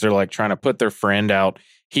thugs are like trying to put their friend out,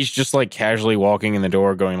 he's just like casually walking in the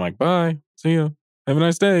door going like, bye, see ya, have a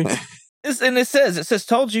nice day. And it says,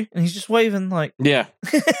 told you. And he's just waving like. Yeah.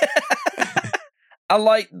 I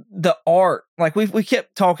like the art. Like we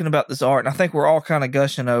kept talking about this art, and I think we're all kind of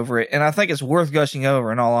gushing over it. And I think it's worth gushing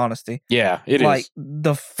over, in all honesty. Yeah, it like, is.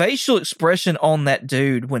 The facial expression on that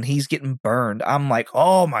dude when he's getting burned, I'm like,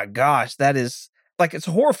 oh my gosh, that is like, it's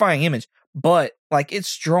a horrifying image, but like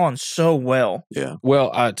it's drawn so well. Yeah.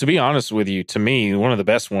 Well, to be honest with you, to me, one of the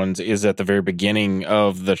best ones is at the very beginning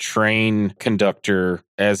of the train conductor,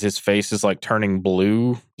 as his face is like turning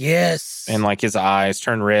blue. Yes. And like his eyes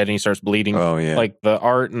turn red and he starts bleeding. Oh, yeah. Like the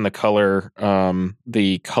art and the color,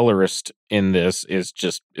 the colorist in this is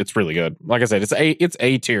just, it's really good. Like I said, it's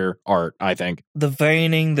A tier art, I think. The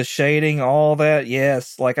veining, the shading, all that.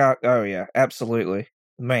 Yes. Like, oh yeah, absolutely.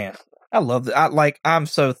 Man, I love it. I'm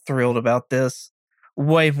so thrilled about this.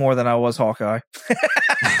 Way more than I was Hawkeye.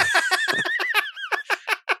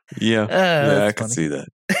 Yeah, I can see that.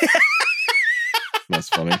 That's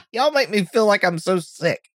funny. Y'all make me feel like I'm so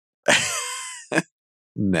sick.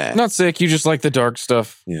 Nah. Not sick, you just like the dark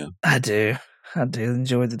stuff. Yeah. I do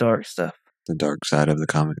enjoy the dark stuff. The dark side of the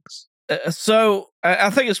comics. So I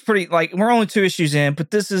think it's pretty, like, we're only 2 issues in,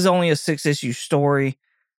 but this is only a 6-issue story.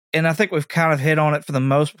 And I think we've kind of hit on it for the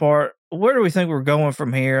most part. Where do we think we're going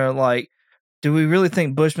from here? Like, do we really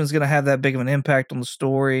think Bushman's going to have that big of an impact on the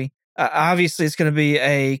story? Obviously, it's going to be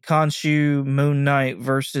a Khonshu Moon Knight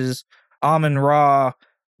versus Amun-Ra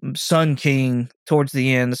Sun King towards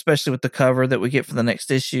the end, especially with the cover that we get for the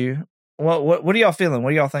next issue. What are y'all feeling?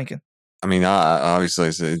 What are y'all thinking? I mean, obviously,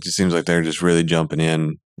 it just seems like they're just really jumping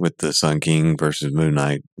in with the Sun King versus Moon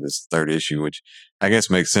Knight, this 3rd issue, which I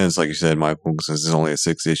guess makes sense, like you said, Michael, since it's only a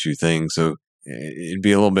 6-issue thing. So it'd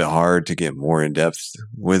be a little bit hard to get more in depth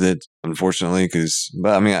with it, unfortunately.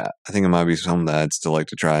 But I mean, I think it might be something that I'd still like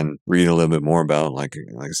to try and read a little bit more about. Like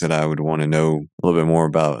I said, I would want to know a little bit more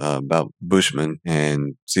about Bushman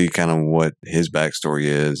and see kind of what his backstory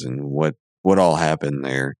is and what all happened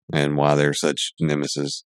there and why they're such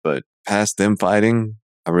nemesis. But past them fighting,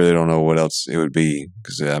 I really don't know what else it would be,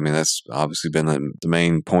 because I mean, that's obviously been the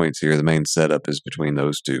main points here. The main setup is between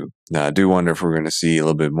those two. Now, I do wonder if we're going to see a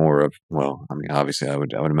little bit more of, well, I mean, obviously I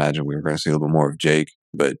would imagine we were going to see a little bit more of Jake,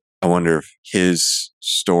 but I wonder if his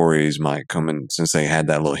stories might come in, since they had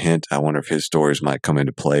that little hint, I wonder if his stories might come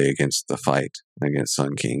into play against the fight against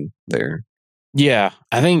Sun King there. Yeah,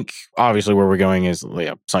 I think obviously where we're going is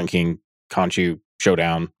Sun King, Khonshu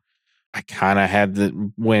showdown. I kind of had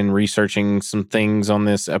when researching some things on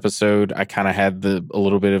this episode, I kind of had a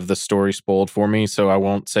little bit of the story spoiled for me, so I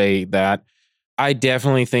won't say that. I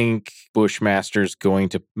definitely think Bushmaster's going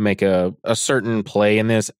to make a certain play in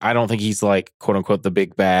this. I don't think he's like, quote unquote, the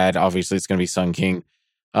big bad. Obviously, it's going to be Sun King.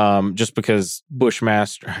 Just because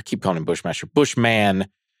Bushmaster, I keep calling him Bushmaster, Bushman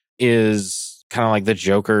is kind of like the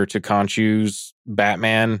Joker to Khonshu's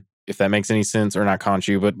Batman, if that makes any sense, or not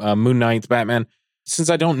Khonshu, but Moon Knight's Batman.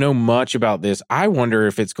 Since I don't know much about this, I wonder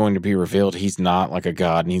if it's going to be revealed he's not like a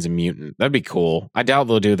god and he's a mutant. That'd be cool. I doubt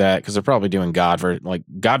they'll do that because they're probably doing God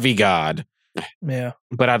v God. Yeah,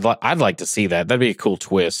 but I'd like to see that. That'd be a cool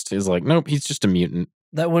twist. Is like, nope, he's just a mutant.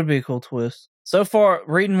 That would be a cool twist. So far,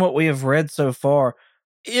 reading what we have read so far,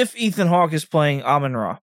 if Ethan Hawke is playing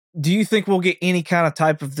Amun-Ra, do you think we'll get any kind of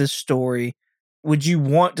type of this story? Would you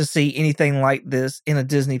want to see anything like this in a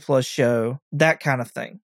Disney Plus show? That kind of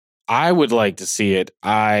thing. I would like to see it.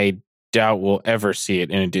 I doubt we'll ever see it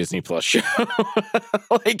in a Disney Plus show.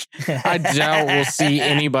 I doubt we'll see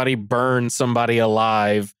anybody burn somebody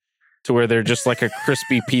alive to where they're just like a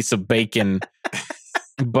crispy piece of bacon.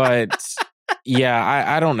 But yeah,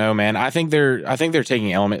 I don't know, man. I think they're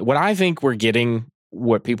taking element. What I think we're getting,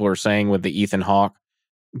 what people are saying with the Ethan Hawke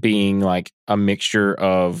being like a mixture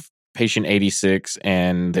of Patient 86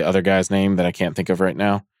 and the other guy's name that I can't think of right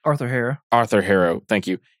now. Arthur Harrow, thank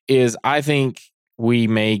you. Is I think we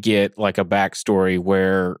may get like a backstory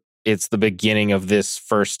where it's the beginning of this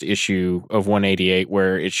first issue of 188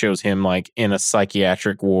 where it shows him like in a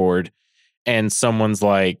psychiatric ward and someone's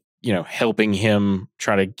like helping him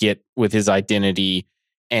try to get with his identity,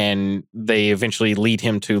 and they eventually lead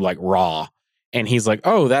him to like Ra, and he's like,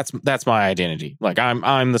 oh, that's my identity, like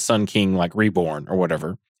I'm the Sun King, like reborn or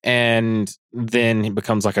whatever. And then he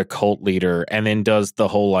becomes like a cult leader, and then does the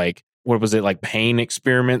whole like, what was it, like pain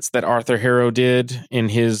experiments that Arthur Harrow did in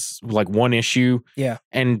his like one issue. Yeah.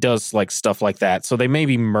 And does like stuff like that. So they may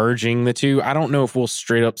be merging the two. I don't know if we'll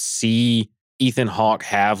straight up see Ethan Hawke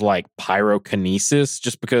have like pyrokinesis,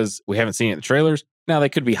 just because we haven't seen it in the trailers. Now they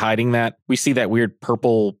could be hiding that. We see that weird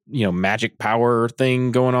purple, magic power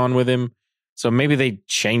thing going on with him. So maybe they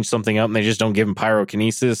change something up and they just don't give him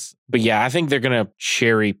pyrokinesis. But yeah, I think they're going to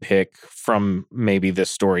cherry pick from maybe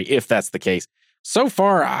this story, if that's the case. So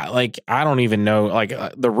far, I don't even know. Like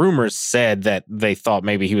the rumors said that they thought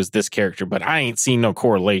maybe he was this character, but I ain't seen no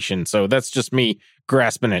correlation. So that's just me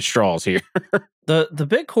grasping at straws here. The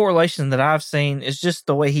big correlation that I've seen is just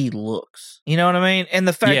the way he looks. You know what I mean? And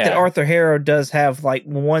the fact that Arthur Harrow does have like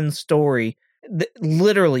one story,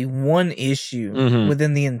 literally one issue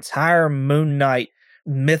within the entire Moon Knight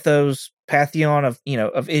mythos, pantheon of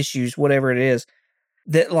issues, whatever it is,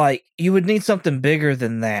 that like you would need something bigger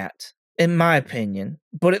than that, in my opinion.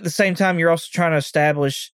 But at the same time, you're also trying to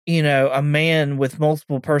establish, a man with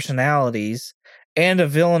multiple personalities and a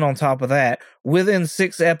villain on top of that within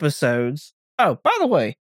 6 episodes. Oh, by the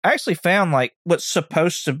way, I actually found like what's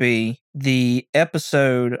supposed to be the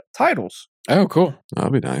episode titles. Oh, cool.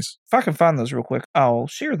 That'd be nice. If I can find those real quick, I'll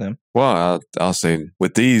share them. Well, I'll say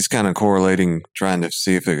with these kind of correlating, trying to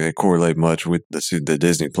see if they correlate much with the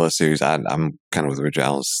Disney Plus series, I'm kind of with Rich. I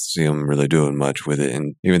don't see them really doing much with it.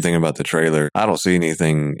 And even thinking about the trailer, I don't see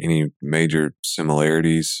any major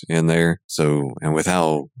similarities in there. So, and with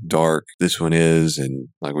how dark this one is, and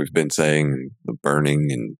like we've been saying, the burning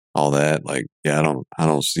and all that, like, yeah, I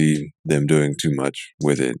don't see them doing too much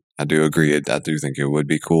with it. I do agree. I do think it would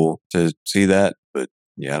be cool to see that, but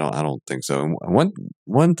yeah, I don't think so. And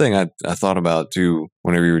one thing I thought about too,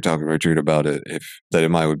 whenever you were talking, Richard, about it, that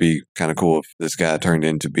it would be kind of cool if this guy turned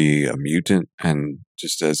in to be a mutant, and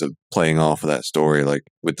just as a playing off of that story, like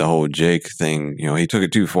with the whole Jake thing, he took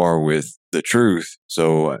it too far with the truth.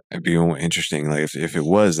 So it'd be interesting, like if it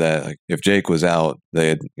was that, like if Jake was out, they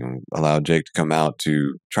had allowed Jake to come out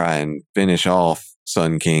to try and finish off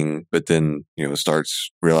Sun King, but then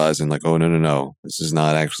starts realizing like, oh no, this is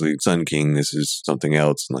not actually Sun King, this is something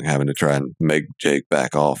else, and like having to try and make Jake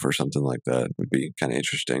back off or something like that would be kind of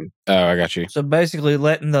interesting. Oh, I got you. So basically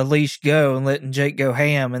letting the leash go and letting Jake go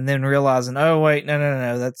ham, and then realizing, oh wait,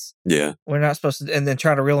 no, that's we're not supposed to, and then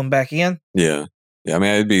try to reel him back in. Yeah, I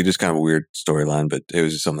mean, it'd be just kind of a weird storyline, but it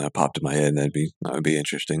was just something that popped in my head, and that would be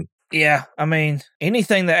interesting. Yeah, I mean,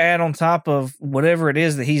 anything to add on top of whatever it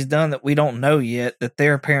is that he's done that we don't know yet, that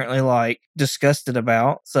they're apparently like disgusted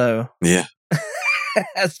about. So yeah,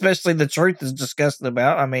 especially the truth is disgusted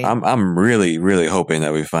about. I mean, I'm really, really hoping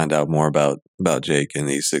that we find out more about Jake in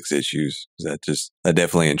these 6 issues. That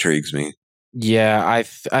definitely intrigues me. Yeah, I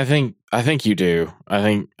think you do.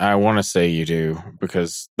 I want to say you do,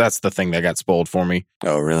 because that's the thing that got spoiled for me.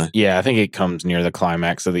 Oh, really? Yeah, I think it comes near the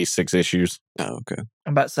climax of these 6 issues. Oh, okay.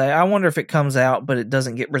 I'm about to say, I wonder if it comes out, but it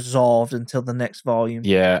doesn't get resolved until the next volume.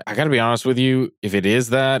 Yeah, I got to be honest with you. If it is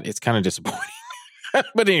that, it's kind of disappointing.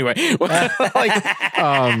 But anyway, anywho,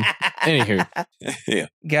 yeah,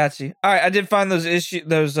 got you. All right, I did find those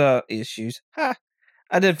issues.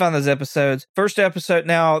 I did find those episodes. First episode.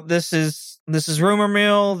 Now this is rumor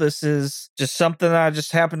mill. This is just something I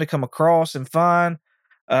just happened to come across and find.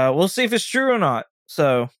 We'll see if it's true or not.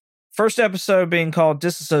 So, first episode being called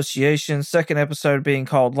Disassociation. Second episode being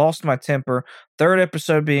called Lost My Temper. Third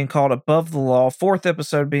episode being called Above the Law. Fourth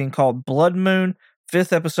episode being called Blood Moon.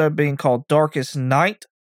 Fifth episode being called Darkest Night.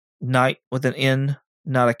 Night with an N,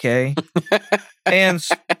 not a K. And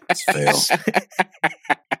fail.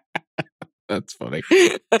 That's funny.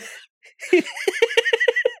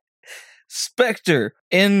 Spectre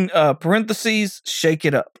in parentheses, Shake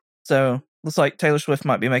It Up. So looks like Taylor Swift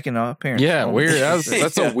might be making an appearance. Yeah, weird.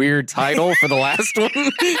 That's a weird title for the last one.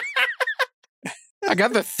 I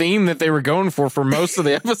got the theme that they were going for most of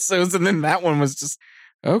the episodes, and then that one was just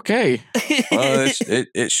okay. Well,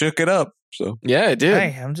 it shook it up. So yeah, it did.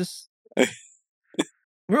 Hey, I'm just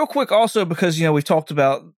real quick. Also, because we've talked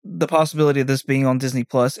about the possibility of this being on Disney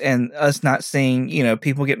Plus and us not seeing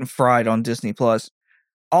people getting fried on Disney Plus.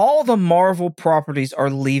 All the Marvel properties are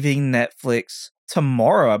leaving Netflix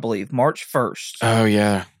tomorrow, I believe, March 1st. Oh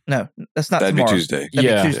yeah. No, that's not That'd tomorrow. be Tuesday.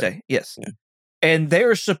 That'd be Tuesday. Yes. Yeah. And they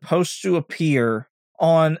are supposed to appear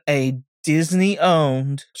on a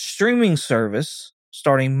Disney-owned streaming service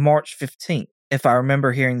starting March 15th, if I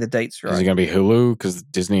remember hearing the dates right. Is it going to be Hulu? Because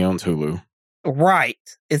Disney owns Hulu. Right.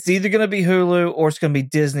 It's either going to be Hulu or it's going to be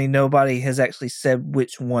Disney. Nobody has actually said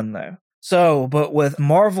which one, though. So, but with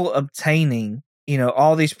Marvel obtaining,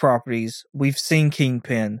 all these properties, we've seen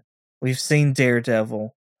Kingpin, we've seen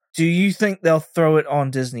Daredevil. Do you think they'll throw it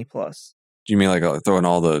on Disney Plus? Do you mean like throwing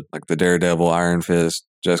all the Daredevil, Iron Fist,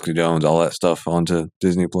 Jessica Jones, all that stuff onto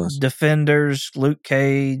Disney Plus? Defenders, Luke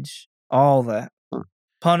Cage, all that. Huh.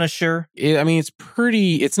 Punisher.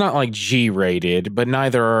 It's not like G-rated, but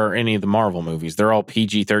neither are any of the Marvel movies. They're all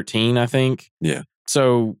PG-13, I think. Yeah.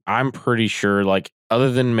 So I'm pretty sure,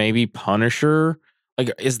 other than maybe Punisher,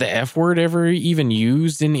 is the F word ever even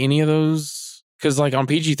used in any of those? Because on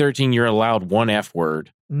PG-13, you're allowed one F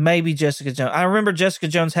word. Maybe Jessica Jones. I remember Jessica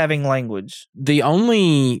Jones having language. The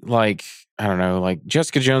only, I don't know,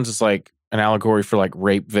 Jessica Jones is an allegory for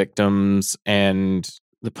rape victims, and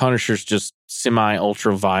the Punisher's just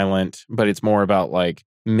semi-ultra violent, but it's more about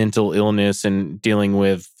mental illness and dealing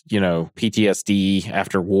with, PTSD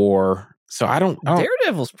after war. So I don't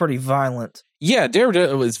Daredevil's pretty violent. Yeah,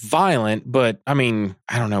 Daredevil is violent, but I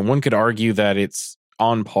don't know. One could argue that it's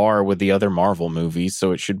on par with the other Marvel movies,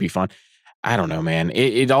 so it should be fun. I don't know, man.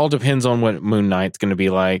 It all depends on what Moon Knight's going to be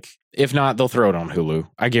like. If not, they'll throw it on Hulu.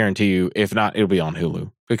 I guarantee you. If not, it'll be on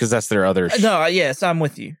Hulu because that's their other. No, yes, I'm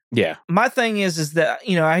with you. Yeah. My thing is that,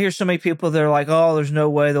 I hear so many people that are like, oh, there's no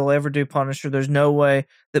way they'll ever do Punisher. There's no way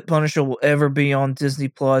that Punisher will ever be on Disney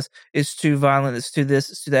Plus. It's too violent. It's too this.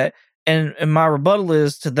 It's too that. And my rebuttal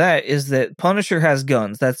is that Punisher has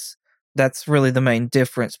guns. That's really the main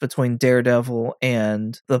difference between Daredevil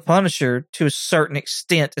and the Punisher to a certain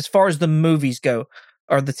extent, as far as the movies go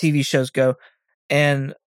or the TV shows go.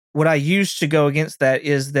 And what I used to go against that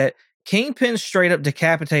is that Kingpin straight up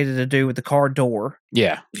decapitated a dude with the car door.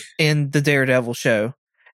 Yeah. In the Daredevil show.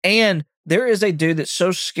 And there is a dude that's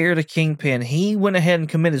so scared of Kingpin, he went ahead and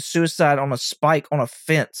committed suicide on a spike on a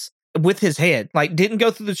fence with his head. Didn't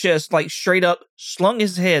go through the chest, straight up slung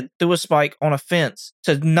his head through a spike on a fence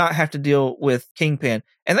to not have to deal with Kingpin.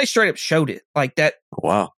 And they straight up showed it like that.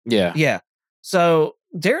 Wow. Yeah. Yeah. So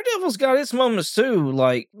Daredevil's got its moments too.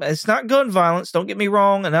 It's not gun violence, don't get me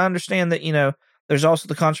wrong. And I understand that, there's also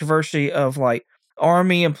the controversy of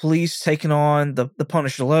army and police taking on the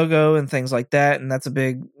Punisher logo and things like that. And that's a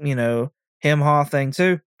big, hem-haw thing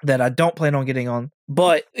too that I don't plan on getting on.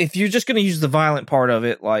 But if you're just going to use the violent part of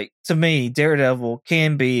it, to me, Daredevil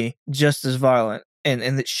can be just as violent. And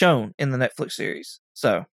it's shown in the Netflix series.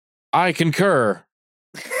 So I concur.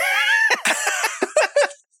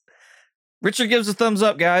 Richard gives a thumbs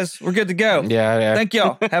up, guys. We're good to go. Yeah. Thank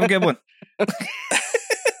y'all. Have a good one.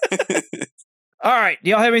 All right. Do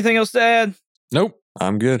y'all have anything else to add? Nope.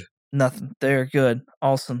 I'm good. Nothing. They're good.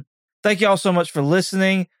 Awesome. Thank y'all so much for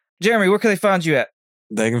listening. Jeremy, where can they find you at?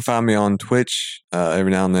 They can find me on Twitch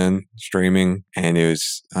every now and then streaming, and it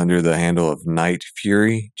was under the handle of Night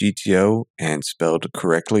Fury GTO and spelled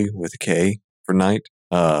correctly with a K for night.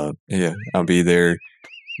 Yeah, I'll be there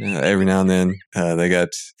every now and then. They got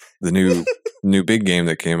the new big game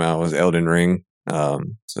that came out was Elden Ring, so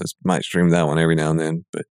I might stream that one every now and then.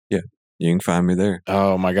 But yeah, you can find me there.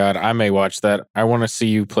 Oh my god, I may watch that. I want to see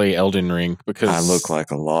you play Elden Ring because I look like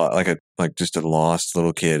just a lost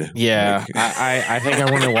little kid. Yeah, I think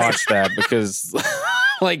I want to watch that because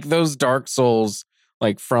those Dark Souls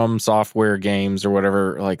From Software games or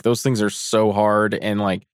whatever, those things are so hard, and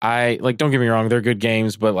I don't get me wrong, they're good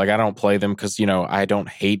games, but I don't play them because I don't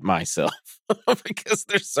hate myself because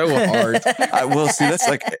they're so hard. Well, see, that's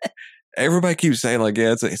everybody keeps saying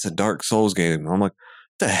yeah, it's a Dark Souls game. I'm like,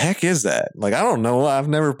 the heck is that? I don't know. I've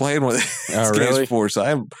never played one of these games before. So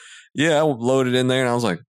I loaded in there and I was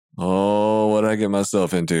like, oh, what did I get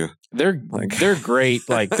myself into? They're great.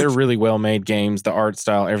 They're really well made games. The art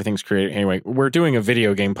style, everything's created. Anyway, we're doing a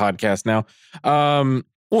video game podcast now.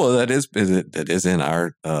 Well, that is in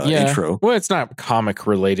our intro. Well, it's not comic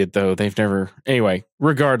related though. They've never. Anyway,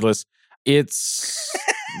 regardless, they're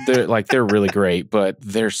really great, but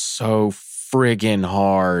they're so friggin'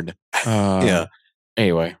 hard. Yeah.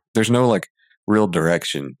 Anyway, there's no real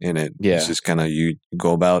direction in it. Yeah. It's just kind of you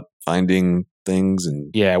go about finding things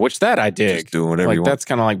and which that I dig. Just doing whatever you want. That's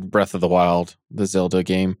kind of like Breath of the Wild, the Zelda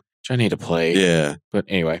game, which I need to play. Yeah. But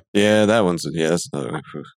anyway. Yeah, that one's it's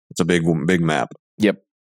a big map. Yep.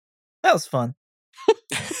 That was fun.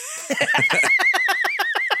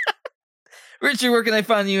 Richard, where can they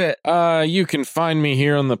find you at? You can find me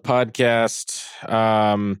here on the podcast.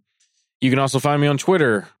 You can also find me on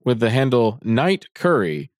Twitter with the handle Night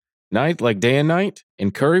Curry. Night like day and night,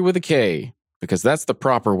 and Curry with a K, because that's the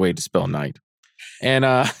proper way to spell night. And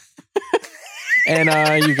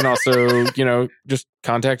and you can also, just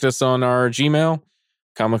contact us on our Gmail.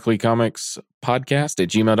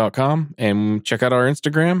 comicallycomicspodcast@gmail.com, and check out our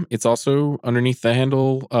Instagram. It's also underneath the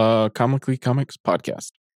handle Comically Comics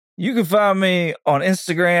Podcast. You can find me on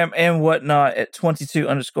Instagram and whatnot at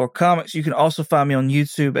 22_comics. You can also find me on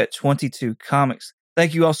YouTube at 22 comics.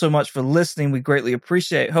 Thank you all so much for listening. We greatly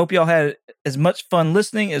appreciate it. Hope y'all had as much fun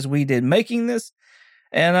listening as we did making this.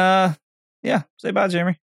 And yeah, say bye,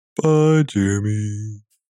 Jeremy. Bye, Jeremy.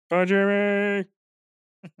 Bye, Jeremy.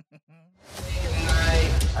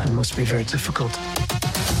 It must be very difficult.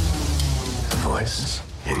 The voice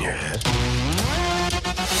in your head.